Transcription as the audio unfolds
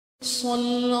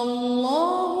صلى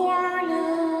الله على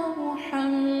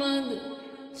محمد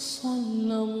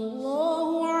صلى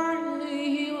الله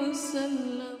عليه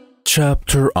وسلم.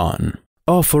 Chapter on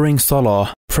offering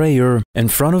salah, prayer, in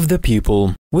front of the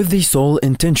people with the sole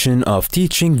intention of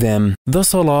teaching them the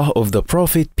salah of the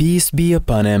Prophet, peace be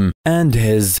upon him, and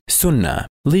his sunnah,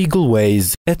 legal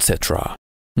ways, etc.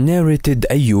 Narrated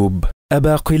Ayyub,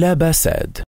 Aba Qilaba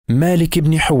said, Malik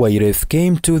ibn Huwayrith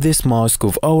came to this mosque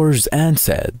of ours and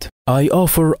said, I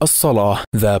offer as-salah,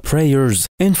 the prayers,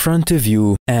 in front of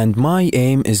you, and my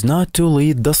aim is not to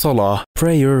lead the salah,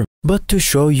 prayer, but to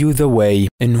show you the way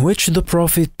in which the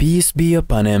Prophet, peace be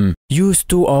upon him, used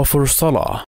to offer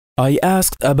salah. I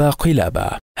asked Aba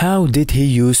Qilaba, how did he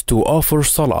used to offer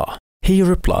salah? He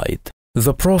replied,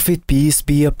 the Prophet, peace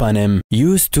be upon him,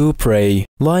 used to pray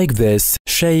like this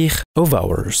Shaykh of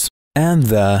ours, and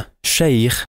the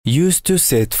Shaykh used to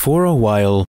sit for a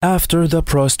while after the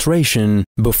prostration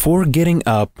before getting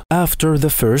up after the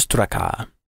first rak'ah.